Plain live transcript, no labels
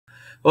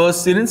Hello,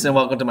 students, and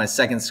welcome to my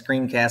second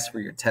screencast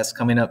for your test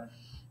coming up.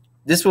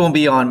 This will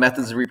be on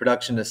methods of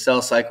reproduction, the cell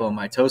cycle, and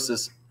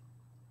mitosis.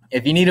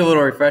 If you need a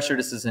little refresher,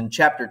 this is in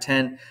Chapter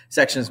 10,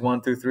 Sections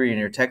 1 through 3 in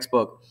your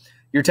textbook.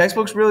 Your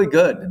textbook's really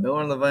good. The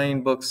Miller and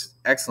Levine book's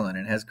excellent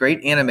and has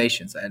great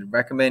animations. I'd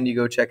recommend you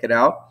go check it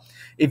out.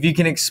 If you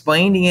can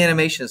explain the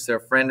animations to a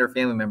friend or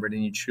family member,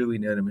 then you truly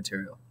know the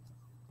material.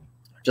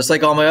 Just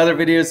like all my other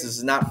videos, this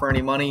is not for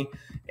any money,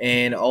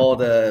 and all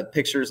the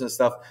pictures and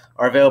stuff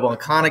are available on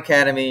Khan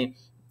Academy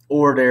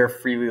or they're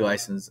freely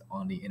licensed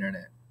on the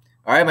internet.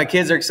 All right, my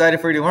kids are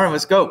excited for you to learn.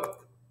 Let's go.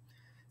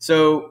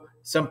 So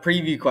some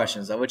preview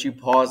questions. I'll let you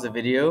pause the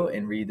video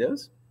and read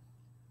those.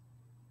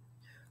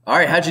 All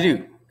right, how'd you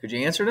do? Could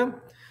you answer them?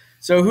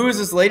 So who is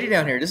this lady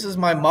down here? This is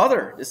my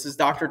mother. This is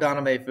Dr.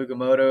 Daname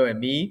Fujimoto and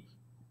me.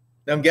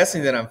 I'm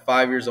guessing that I'm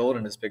 5 years old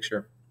in this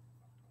picture.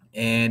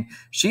 And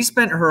she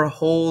spent her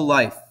whole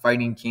life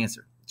fighting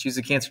cancer. She's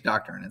a cancer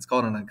doctor, and it's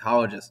called an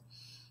oncologist.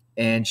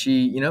 And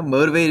she,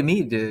 motivated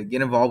me to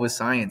get involved with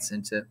science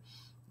and to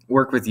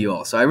work with you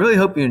all. So I really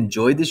hope you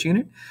enjoyed this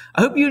unit.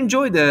 I hope you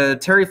enjoyed the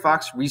Terry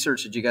Fox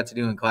research that you got to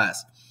do in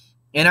class.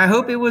 And I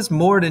hope it was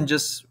more than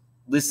just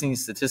listing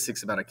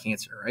statistics about a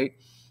cancer, right?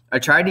 I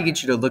tried to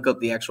get you to look up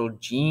the actual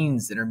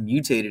genes that are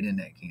mutated in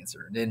that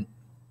cancer, and then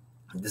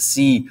to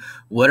see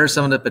what are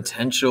some of the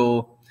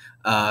potential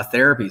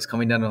therapies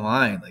coming down the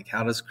line, like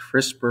how does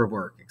CRISPR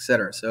work, et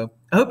cetera. So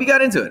I hope you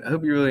got into it. I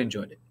hope you really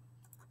enjoyed it.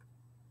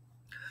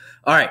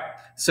 All right,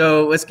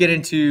 so let's get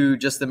into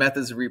just the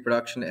methods of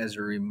reproduction as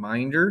a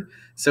reminder.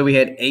 So we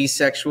had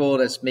asexual,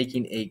 that's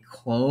making a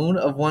clone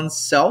of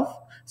oneself.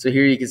 So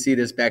here you can see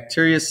this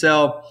bacteria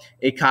cell.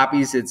 It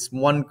copies its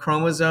one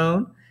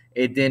chromosome.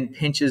 It then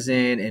pinches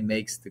in and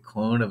makes the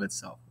clone of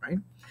itself, right?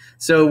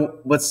 So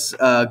what's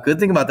a good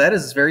thing about that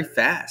is it's very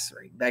fast,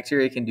 right?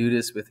 Bacteria can do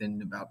this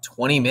within about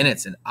 20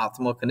 minutes in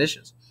optimal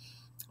conditions.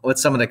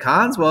 What's some of the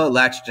cons? Well, it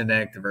lacks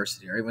genetic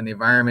diversity, right? When the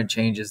environment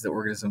changes, the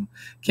organism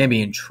can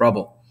be in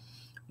trouble.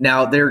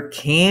 Now, there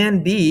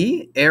can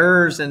be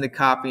errors in the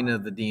copying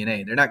of the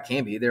DNA.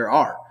 There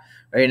are,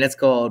 right? And that's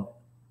called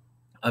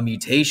a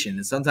mutation.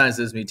 And sometimes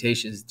those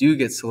mutations do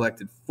get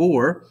selected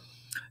for,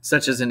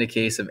 such as in the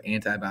case of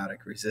antibiotic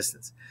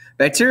resistance.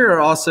 Bacteria are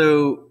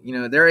also,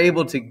 they're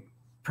able to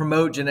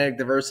promote genetic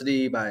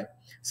diversity by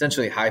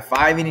essentially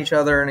high-fiving each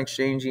other and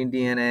exchanging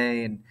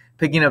DNA and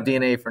picking up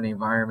DNA from the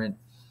environment.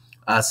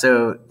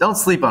 So don't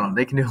sleep on them.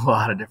 They can do a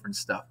lot of different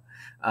stuff.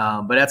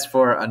 But that's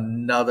for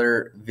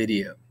another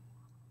video.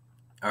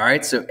 All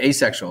right, so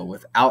asexual,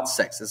 without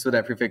sex. That's what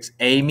that prefix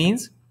A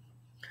means.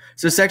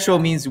 So sexual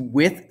means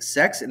with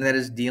sex, and that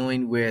is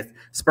dealing with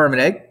sperm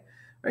and egg,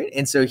 right?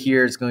 And so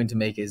here it's going to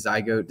make a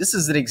zygote. This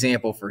is an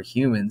example for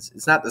humans.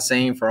 It's not the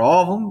same for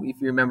all of them. If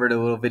you remember the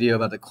little video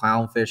about the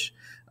clownfish,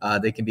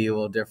 they can be a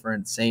little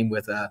different. Same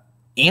with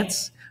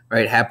ants,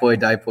 right?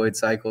 Haploid, diploid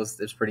cycles.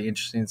 That's pretty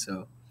interesting.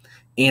 So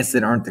ants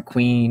that aren't the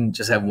queen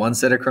just have one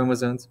set of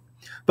chromosomes.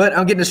 But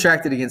I'm getting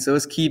distracted again, so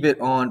let's keep it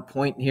on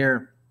point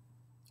here.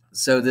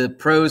 So the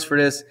pros for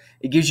this,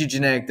 it gives you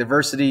genetic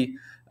diversity.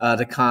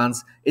 The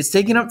cons, it's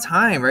taking up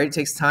time, right? It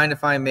takes time to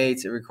find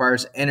mates. It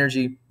requires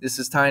energy. This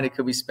is time that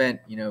could be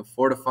spent,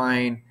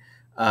 fortifying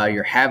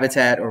your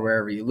habitat or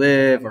wherever you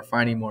live, or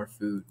finding more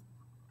food.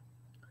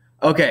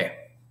 Okay,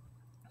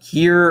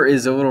 here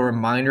is a little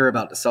reminder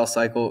about the cell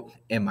cycle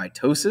and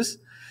mitosis.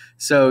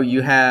 So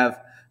you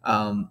have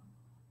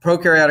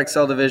prokaryotic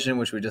cell division,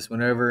 which we just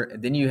went over,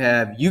 and then you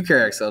have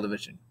eukaryotic cell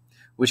division,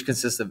 which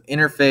consists of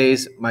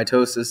interphase,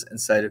 mitosis, and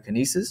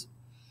cytokinesis.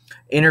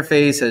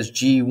 Interphase has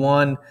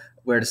G1,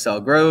 where the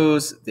cell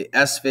grows, the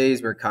S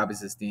phase, where it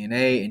copies its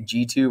DNA, and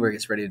G2, where it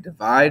gets ready to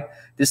divide.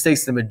 This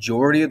takes the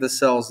majority of the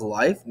cell's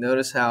life.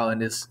 Notice how in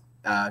this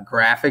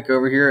graphic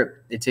over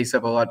here, it takes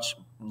up a much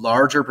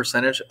larger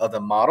percentage of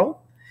the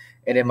model.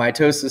 And then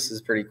mitosis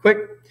is pretty quick.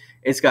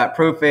 It's got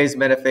prophase,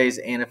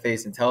 metaphase,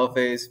 anaphase, and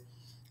telophase.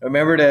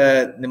 Remember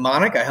the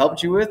mnemonic I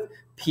helped you with?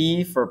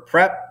 P for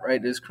prep,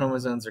 right? Those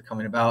chromosomes are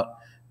coming about.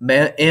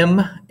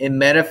 M in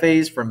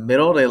metaphase for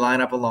middle, they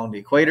line up along the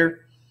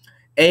equator.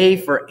 A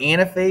for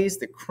anaphase,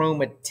 the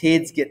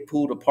chromatids get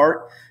pulled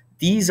apart.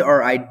 These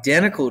are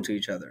identical to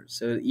each other.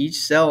 So each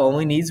cell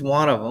only needs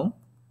one of them.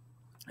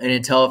 And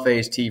in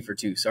telophase, T for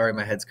 2. Sorry,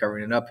 my head's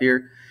covering it up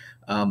here.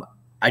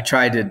 I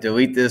tried to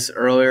delete this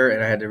earlier,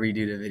 and I had to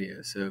redo the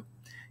video. So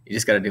you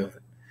just got to deal with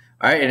it.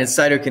 All right, and in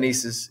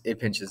cytokinesis, it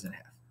pinches in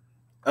half.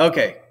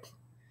 Okay.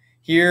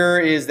 Here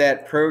is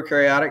that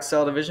prokaryotic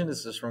cell division.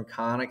 This is from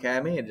Khan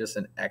Academy, and just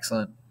an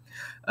excellent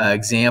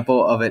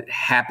example of it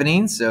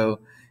happening.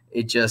 So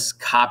it just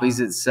copies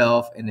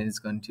itself, and then it's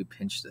going to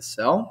pinch the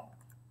cell.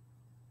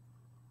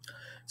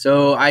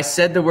 So I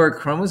said the word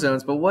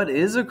chromosomes, but what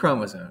is a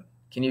chromosome?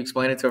 Can you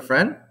explain it to a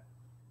friend?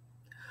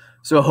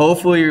 So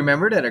hopefully you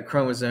remember that a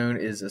chromosome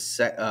is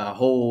a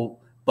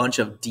whole bunch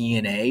of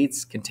DNA.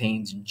 It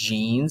contains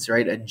genes,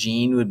 right? A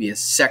gene would be a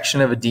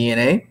section of a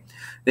DNA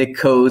that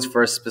codes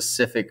for a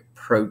specific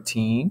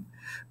protein.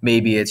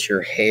 Maybe it's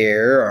your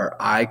hair or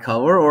eye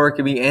color, or it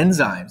could be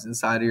enzymes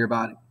inside of your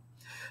body.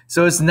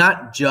 So it's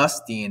not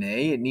just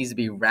DNA. It needs to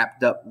be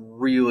wrapped up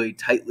really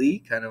tightly,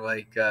 kind of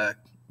like you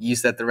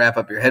used to have to wrap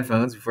up your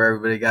headphones before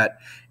everybody got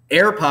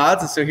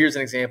AirPods. And so here's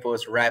an example.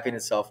 It's wrapping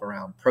itself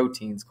around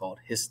proteins called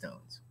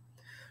histones.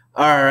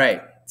 All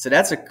right. So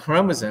that's a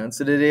chromosome.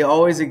 So do they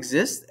always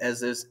exist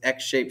as those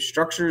X-shaped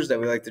structures that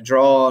we like to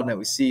draw and that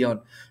we see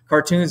on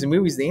cartoons and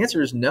movies? The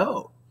answer is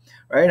no.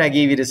 Right? And I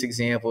gave you this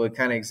example. It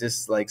kind of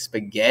exists like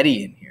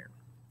spaghetti in here.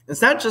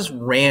 It's not just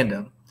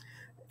random.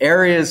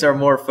 Areas are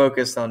more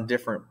focused on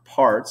different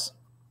parts.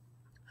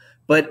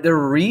 But the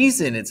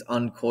reason it's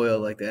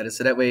uncoiled like that is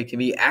so that way it can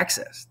be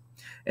accessed.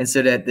 And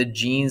so that the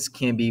genes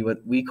can be what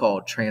we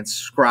call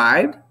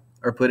transcribed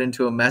or put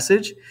into a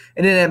message.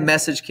 And then that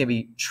message can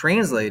be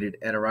translated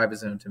at a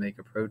ribosome to make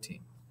a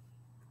protein.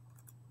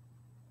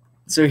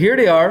 So here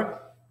they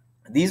are.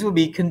 These will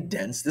be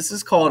condensed. This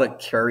is called a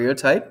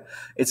karyotype.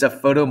 It's a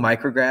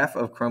photomicrograph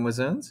of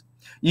chromosomes.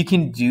 You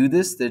can do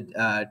this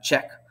to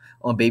check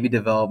on baby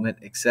development,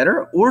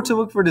 etc., or to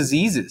look for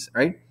diseases,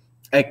 right?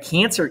 A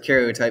cancer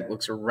karyotype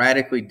looks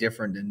radically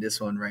different than this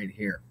one right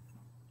here.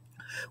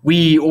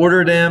 We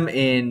order them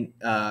in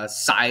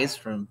size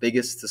from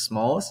biggest to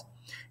smallest,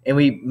 and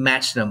we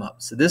match them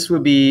up. So this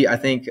would be, I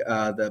think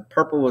the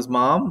purple was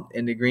mom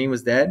and the green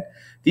was dad.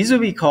 These would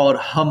be called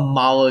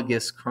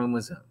homologous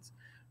chromosomes,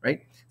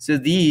 right? So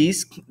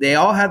these, they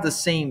all have the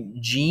same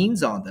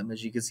genes on them,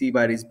 as you can see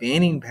by these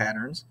banding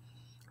patterns,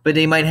 but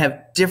they might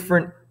have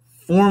different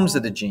forms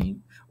of the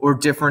gene or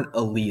different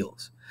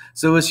alleles.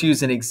 So let's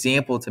use an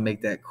example to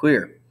make that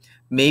clear.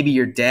 Maybe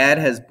your dad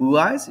has blue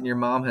eyes and your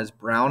mom has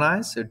brown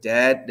eyes. So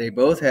dad, they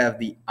both have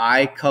the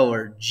eye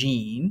color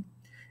gene.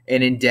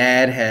 And then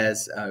dad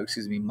has,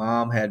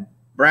 mom had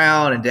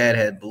brown and dad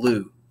had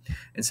blue.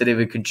 And so they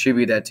would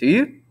contribute that to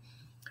you.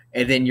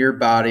 And then your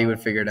body would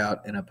figure it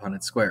out in a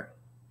Punnett square.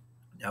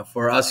 Now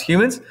for us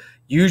humans,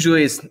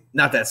 usually it's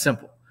not that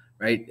simple,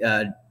 right?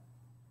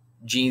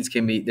 Genes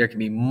can be, there can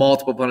be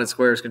multiple Punnett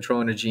squares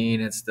controlling a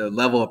gene. It's the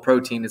level of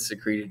protein that's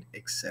secreted,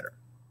 etc.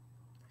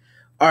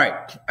 All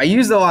right, I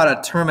used a lot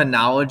of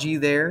terminology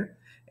there,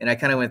 and I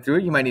kind of went through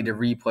it. You might need to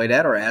replay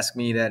that or ask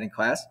me that in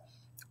class.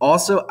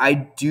 Also, I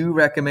do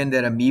recommend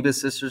that Amoeba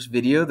Sisters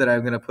video that I'm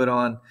going to put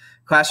on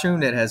Classroom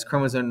that has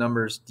chromosome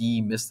numbers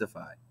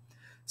demystified.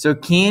 So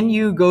can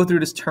you go through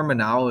this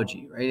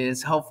terminology, right? And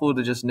it's helpful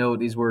to just know what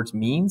these words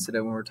mean so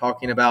that when we're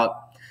talking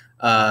about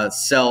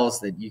cells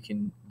that you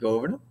can go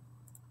over them.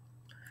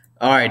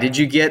 All right, did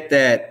you get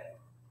that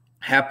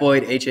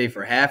haploid, HA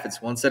for half,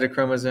 it's one set of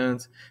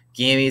chromosomes.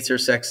 Gametes are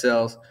sex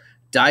cells.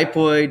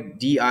 Diploid,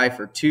 DI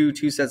for two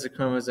sets of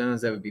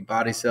chromosomes, that would be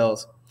body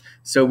cells.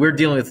 So we're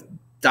dealing with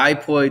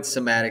diploid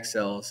somatic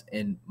cells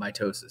in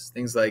mitosis.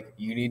 Things like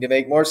you need to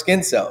make more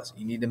skin cells,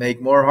 you need to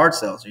make more heart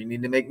cells, or you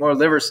need to make more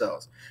liver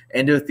cells,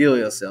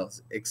 endothelial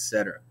cells,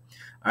 etc.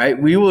 All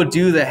right, we will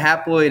do the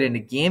haploid and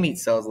the gamete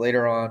cells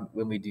later on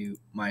when we do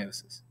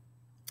meiosis.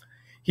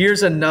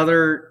 Here's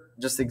another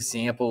just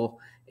example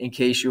in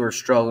case you are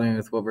struggling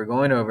with what we're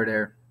going over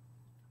there.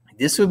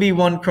 This would be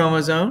one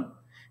chromosome.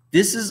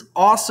 This is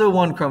also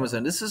one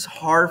chromosome. This is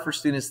hard for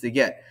students to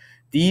get.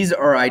 These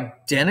are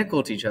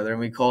identical to each other, and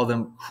we call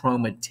them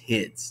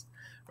chromatids,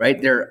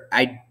 right? They're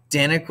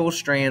identical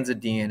strands of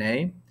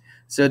DNA.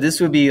 So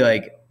this would be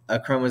like a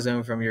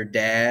chromosome from your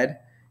dad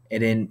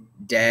and then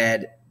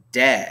dad,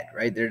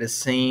 right? They're the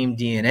same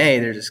DNA.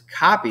 They're just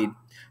copied.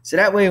 So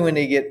that way when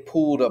they get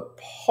pulled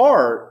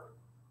apart,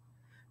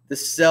 the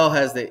cell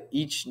has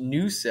each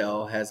new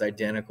cell has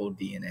identical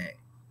DNA.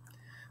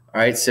 All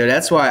right, so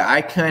that's why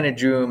I kind of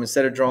drew them,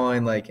 instead of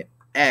drawing like an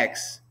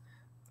X,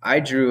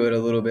 I drew it a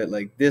little bit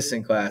like this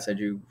in class. I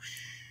drew,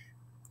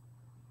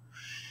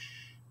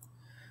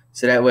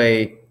 so that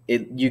way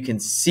you can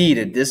see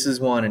that this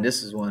is one and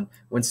this is one.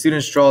 When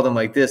students draw them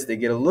like this, they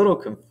get a little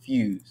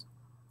confused.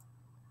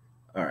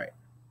 All right,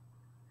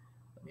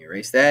 let me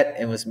erase that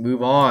and let's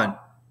move on.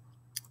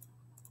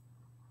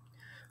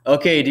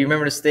 Okay, do you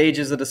remember the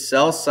stages of the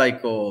cell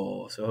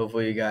cycle? So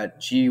hopefully you got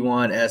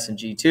G1, S, and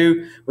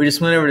G2. We just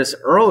went over this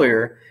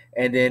earlier,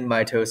 and then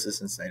mitosis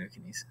and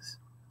cytokinesis.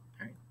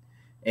 All right.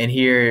 And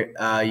here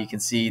you can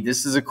see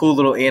this is a cool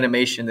little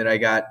animation that I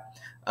got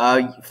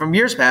from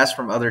years past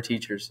from other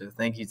teachers, so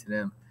thank you to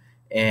them.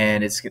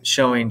 And it's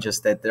showing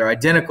just that they're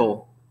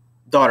identical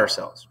daughter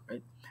cells,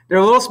 right? They're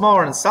a little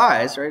smaller in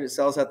size, right? The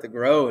cells have to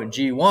grow in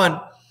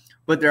G1,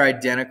 but they're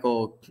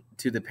identical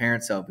to the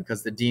parent cell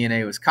because the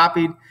DNA was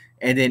copied,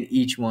 and then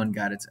each one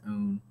got its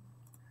own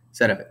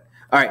set of it.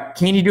 All right,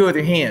 can you do it with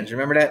your hands?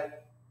 Remember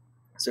that?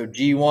 So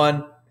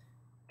G1,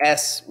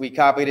 S, we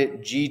copied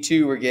it.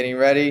 G2, we're getting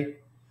ready.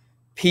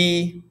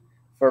 P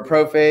for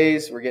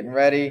prophase, we're getting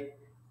ready.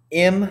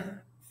 M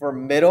for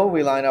middle,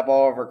 we line up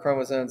all of our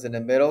chromosomes in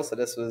the middle. So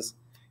this was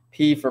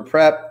P for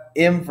prep,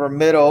 M for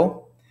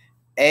middle.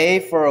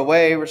 A for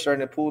away, we're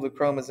starting to pull the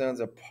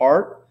chromosomes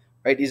apart,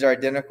 right? These are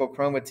identical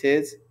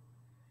chromatids.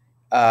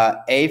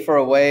 A for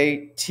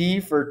away,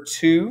 T for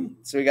two.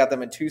 So we got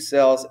them in two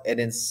cells, and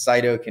then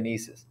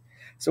cytokinesis.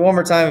 So one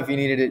more time if you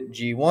needed it,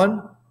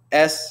 G1,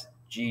 S,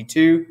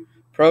 G2,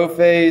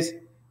 prophase,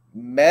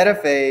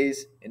 metaphase,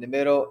 In the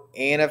middle,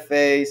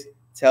 anaphase,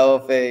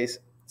 telophase,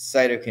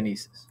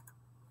 cytokinesis.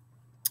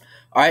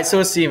 All right, so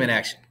let's see them in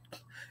action.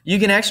 You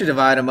can actually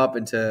divide them up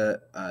into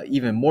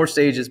even more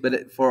stages,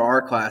 but for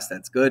our class,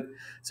 that's good.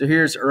 So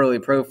here's early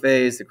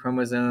prophase. The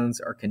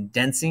chromosomes are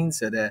condensing.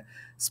 So the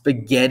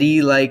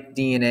spaghetti-like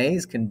DNA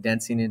is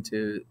condensing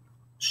into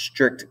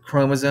strict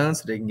chromosomes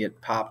so they can get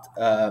popped,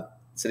 so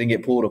they can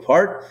get pulled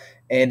apart.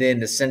 And then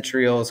the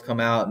centrioles come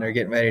out and they're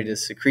getting ready to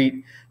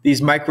secrete these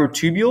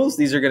microtubules.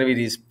 These are going to be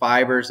these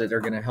fibers that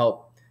are going to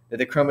help, that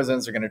the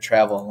chromosomes are going to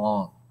travel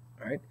along.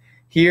 All right.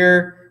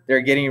 Here,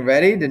 they're getting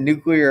ready. The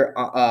nuclear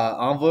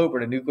envelope or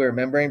the nuclear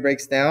membrane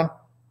breaks down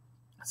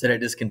so that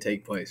this can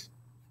take place.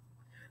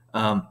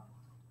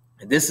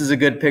 This is a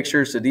good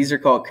picture. So these are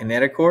called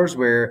kinetochores,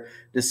 where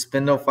the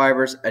spindle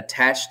fibers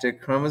attach to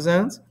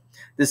chromosomes.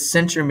 This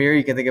centromere,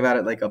 you can think about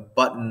it like a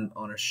button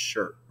on a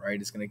shirt, right?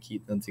 It's going to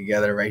keep them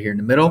together right here in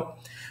the middle.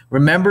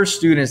 Remember,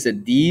 students,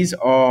 that these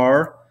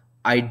are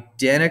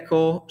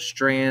identical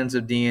strands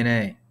of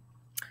DNA.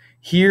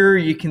 Here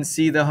you can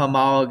see the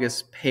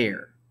homologous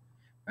pair,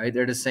 right?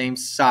 They're the same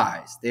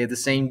size. They have the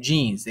same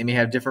genes. They may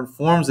have different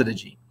forms of the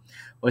gene.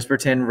 Let's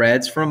pretend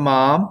red's from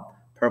mom,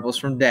 purple's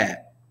from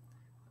dad,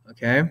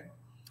 okay?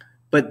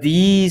 But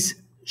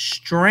these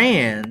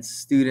strands,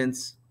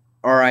 students,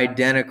 are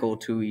identical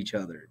to each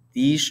other.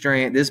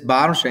 This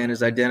bottom strand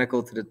is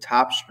identical to the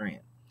top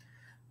strand,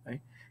 right?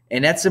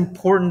 And that's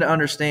important to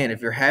understand.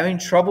 If you're having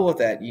trouble with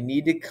that, you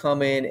need to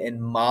come in and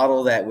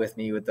model that with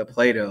me with the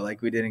Play-Doh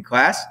like we did in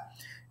class,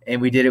 and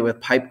we did it with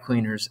pipe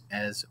cleaners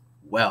as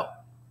well.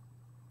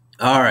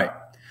 All right,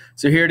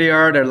 so here they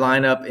are. They're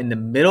lined up in the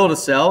middle of the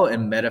cell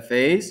in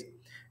metaphase,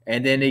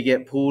 and then they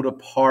get pulled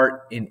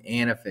apart in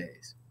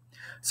anaphase.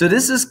 So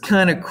this is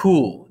kind of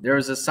cool. There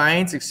was a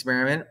science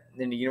experiment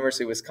in the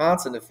University of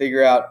Wisconsin to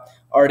figure out,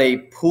 are they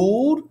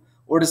pulled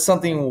or does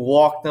something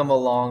walk them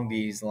along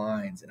these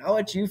lines? And I'll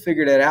let you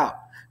figure that out.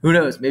 Who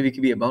knows? Maybe it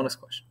could be a bonus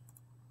question.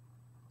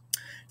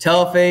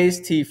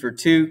 Telophase, T for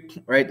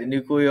 2, right? The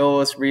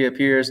nucleolus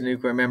reappears, the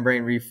nuclear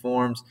membrane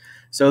reforms.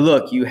 So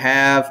look, you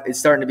have, it's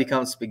starting to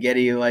become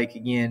spaghetti-like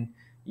again.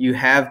 You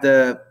have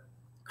the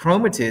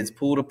chromatids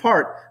pulled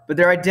apart, but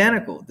they're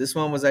identical. This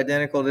one was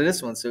identical to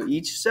this one. So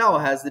each cell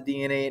has the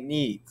DNA it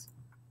needs.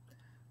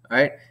 All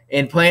right.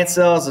 In plant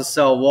cells, the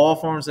cell wall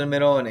forms in the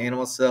middle. In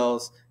animal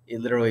cells, it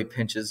literally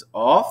pinches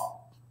off.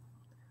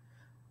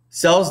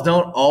 Cells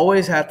don't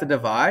always have to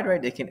divide,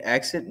 right? They can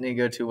exit and they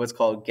go to what's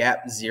called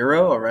gap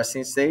 0, a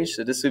resting stage.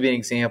 So this would be an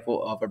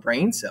example of a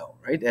brain cell,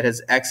 right, that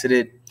has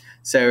exited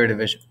cellular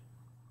division.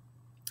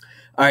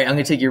 All right, I'm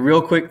going to take you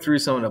real quick through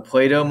some of the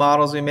Play-Doh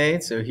models we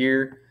made. So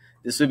here,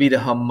 this would be the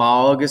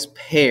homologous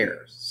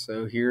pairs.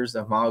 So here's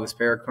the homologous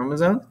pair of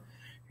chromosomes.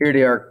 Here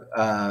they are,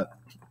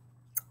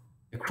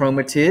 the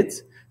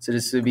chromatids. So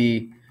this would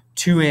be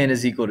 2n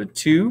is equal to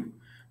 2,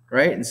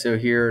 right? And so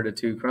here are the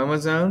 2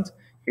 chromosomes.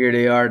 Here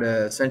they are,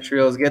 the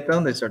centrioles get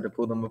them. They start to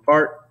pull them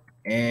apart,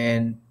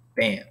 and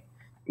bam.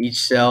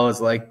 Each cell is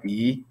like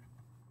the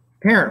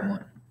parent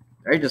one,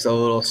 right? Just a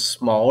little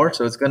smaller,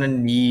 so it's going to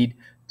need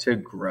to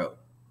grow.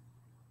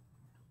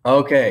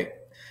 Okay,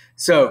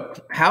 so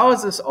how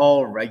is this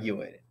all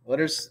regulated? Well,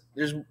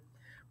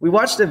 we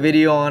watched a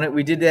video on it.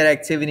 We did that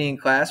activity in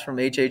class from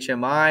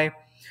HHMI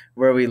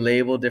where we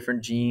label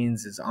different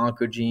genes as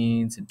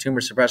oncogenes and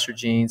tumor suppressor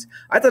genes.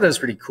 I thought that was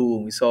pretty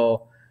cool. We saw,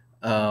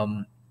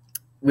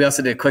 we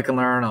also did Click and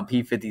Learn on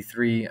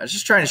P53. I was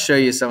just trying to show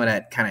you some of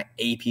that kind of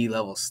AP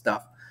level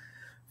stuff.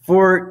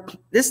 For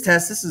this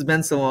test, this has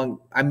been so long,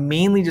 I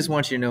mainly just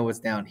want you to know what's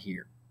down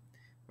here,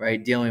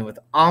 right? Dealing with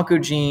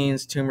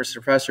oncogenes, tumor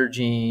suppressor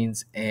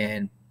genes,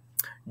 and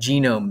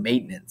genome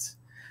maintenance.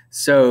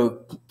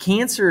 So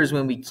cancer is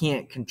when we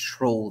can't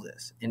control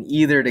this, and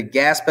either the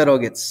gas pedal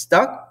gets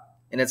stuck,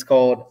 and it's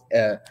called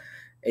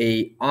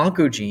a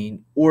oncogene,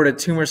 or the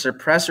tumor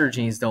suppressor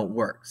genes don't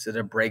work, so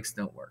the brakes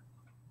don't work.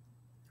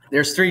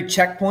 There's 3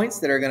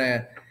 checkpoints that are going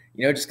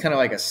to, just kind of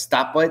like a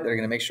stoplight, that are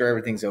going to make sure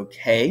everything's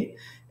okay.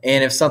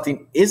 And if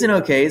something isn't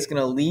okay, it's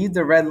going to leave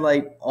the red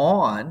light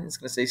on. It's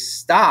going to say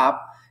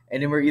stop,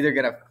 and then we're either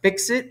going to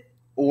fix it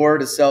or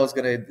the cell is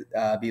going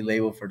to be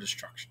labeled for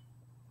destruction.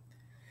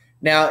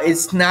 Now,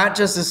 it's not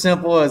just as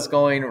simple as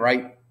going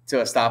right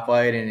to a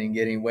stoplight and then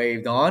getting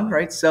waved on,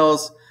 right?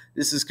 Cells,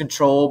 this is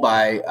controlled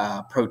by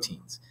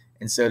proteins.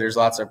 And so there's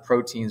lots of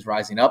proteins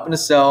rising up in the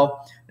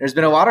cell. There's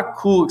been a lot of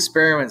cool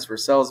experiments where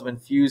cells have been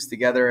fused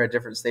together at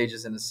different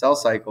stages in the cell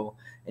cycle,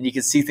 and you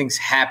can see things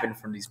happen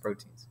from these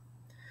proteins.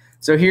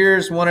 So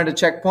here's one of the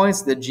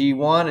checkpoints. The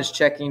G1 is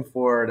checking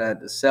for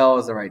that the cell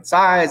is the right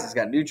size, it's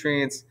got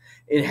nutrients,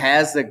 it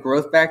has the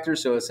growth factor,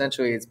 so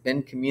essentially it's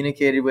been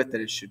communicated with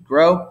that it should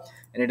grow,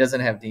 and it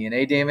doesn't have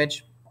DNA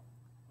damage.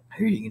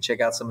 Here you can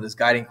check out some of those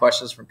guiding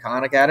questions from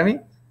Khan Academy.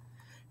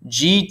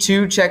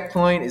 G2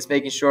 checkpoint is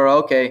making sure,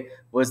 okay,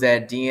 was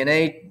that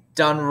DNA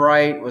done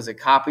right? Was it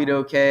copied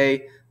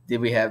okay?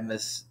 Did we have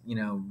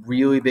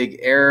really big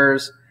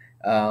errors?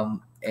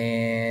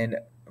 And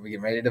are we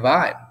getting ready to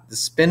divide? The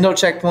spindle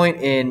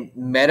checkpoint in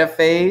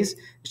metaphase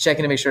is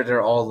checking to make sure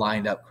they're all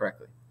lined up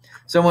correctly.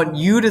 So I want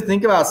you to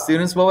think about,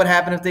 students, what would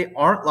happen if they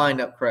aren't lined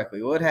up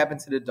correctly? What would happen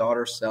to the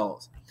daughter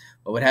cells?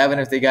 What would happen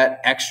if they got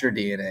extra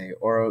DNA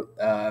or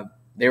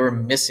they were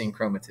missing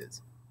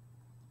chromatids?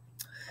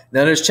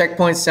 Now, those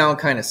checkpoints sound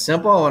kind of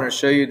simple. I want to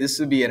show you this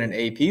would be at an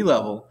AP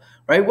level,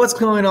 right? What's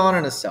going on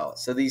in a cell?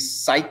 So these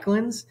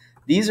cyclins,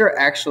 these are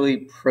actually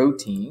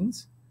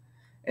proteins.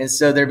 And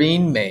so they're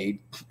being made.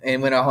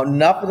 And when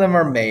enough of them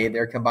are made,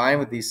 they're combined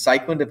with these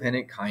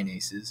cyclin-dependent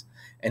kinases,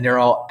 and they're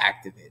all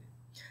activated.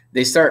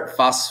 They start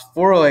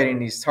phosphorylating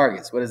these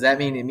targets. What does that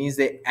mean? It means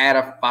they add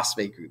a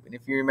phosphate group. And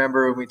if you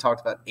remember when we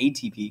talked about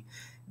ATP,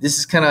 this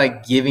is kind of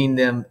like giving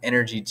them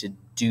energy to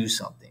do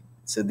something.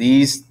 So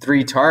these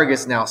 3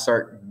 targets now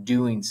start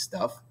doing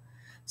stuff.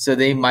 So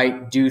they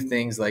might do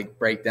things like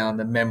break down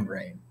the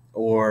membrane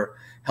or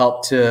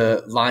help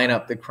to line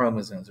up the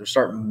chromosomes or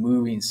start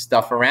moving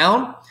stuff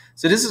around.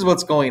 So this is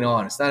what's going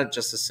on. It's not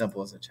just as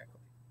simple as a checklist.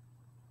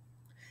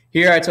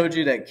 Here I told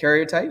you that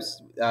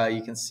karyotypes,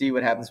 you can see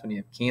what happens when you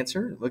have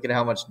cancer. Look at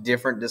how much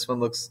different this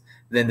one looks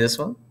than this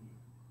one.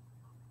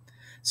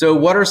 So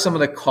what are some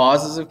of the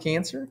causes of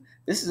cancer?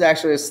 This is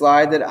actually a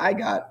slide that I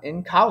got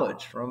in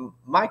college from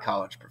my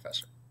college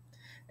professor.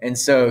 And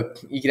so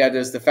you could have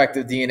those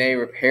defective DNA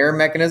repair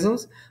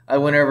mechanisms. I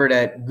went over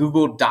to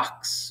Google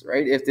Docs,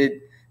 right? If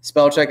the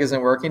spell check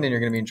isn't working, then you're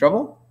going to be in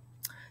trouble.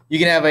 You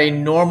can have a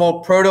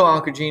normal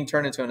proto-oncogene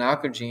turn into an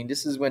oncogene.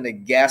 This is when the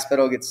gas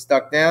pedal gets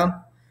stuck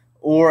down,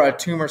 or a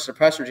tumor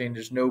suppressor gene.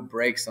 There's no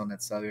brakes on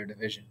that cellular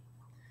division.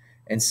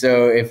 And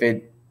so if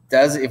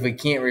we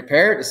can't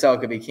repair it, the cell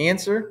could be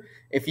cancer.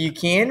 If you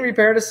can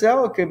repair the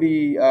cell, it could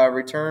be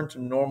returned to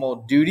normal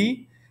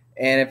duty.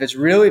 And if it's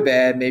really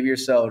bad, maybe your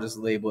cell will just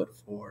label it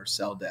for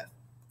cell death.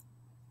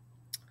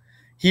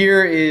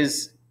 Here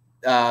is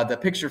the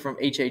picture from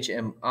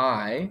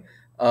HHMI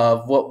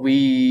of what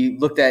we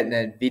looked at in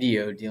that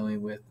video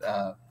dealing with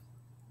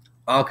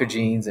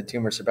oncogenes and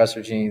tumor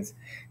suppressor genes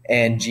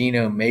and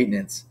genome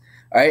maintenance.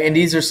 All right, and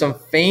these are some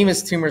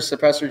famous tumor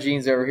suppressor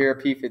genes over here,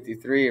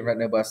 P53 and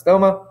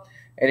retinoblastoma.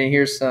 And then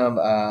here's some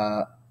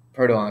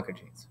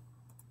proto-oncogenes.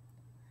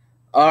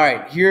 All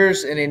right,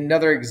 here's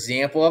another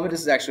example of it.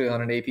 This is actually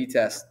on an AP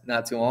test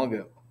not too long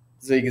ago.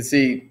 So you can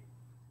see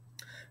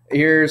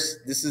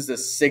this is the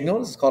signal.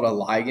 This is called a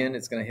ligand.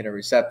 It's going to hit a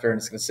receptor, and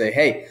it's going to say,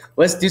 hey,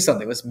 let's do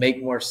something. Let's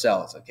make more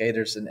cells, okay?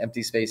 There's an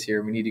empty space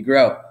here. We need to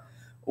grow.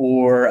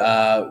 Or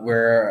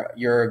where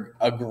you're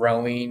a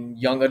growing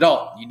young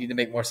adult, you need to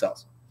make more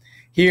cells.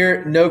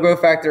 Here, no growth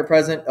factor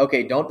present.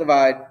 Okay, don't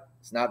divide.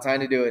 It's not time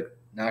to do it.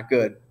 Not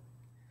good.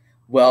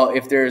 Well,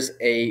 if there's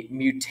a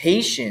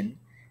mutation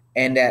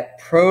and that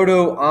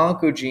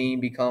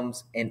proto-oncogene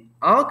becomes an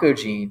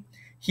oncogene,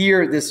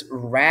 here this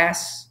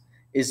RAS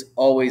is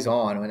always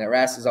on. When that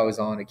RAS is always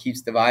on, it keeps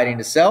dividing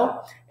the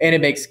cell and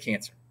it makes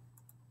cancer.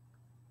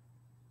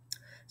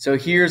 So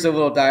here's a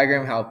little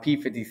diagram how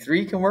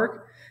P53 can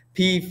work.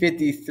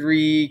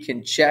 P53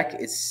 can check.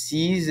 It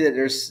sees that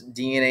there's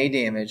DNA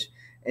damage,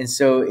 and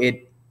so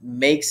it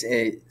makes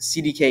a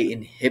CDK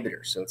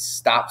inhibitor. So it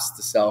stops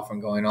the cell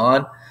from going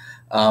on,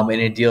 and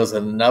it deals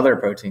with another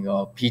protein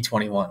called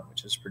P21,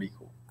 which is pretty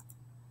cool.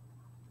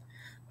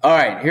 All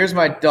right, here's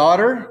my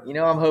daughter. You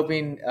know, I'm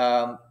hoping,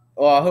 I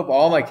hope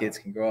all my kids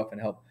can grow up and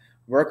help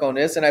work on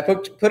this. And I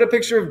put a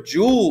picture of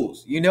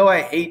Jules. You know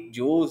I hate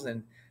Jules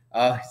and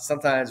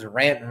sometimes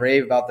rant and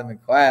rave about them in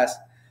class.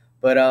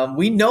 But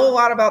we know a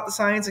lot about the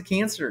science of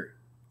cancer.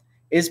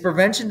 Its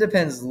prevention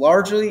depends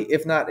largely,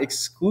 if not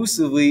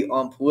exclusively,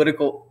 on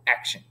political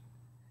action.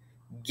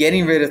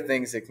 Getting rid of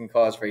things that can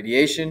cause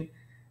radiation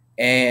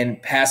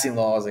and passing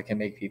laws that can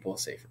make people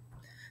safer.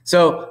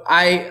 So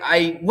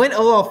I went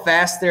a little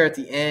fast there at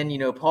the end,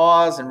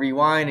 pause and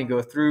rewind and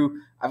go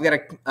through. I've got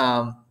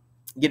to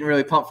getting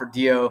really pumped for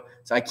DO,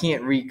 so I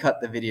can't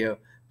recut the video.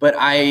 But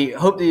I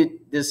hope that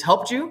this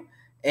helped you.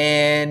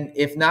 And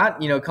if not,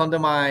 come to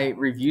my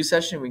review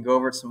session. We can go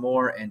over it some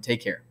more, and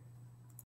take care.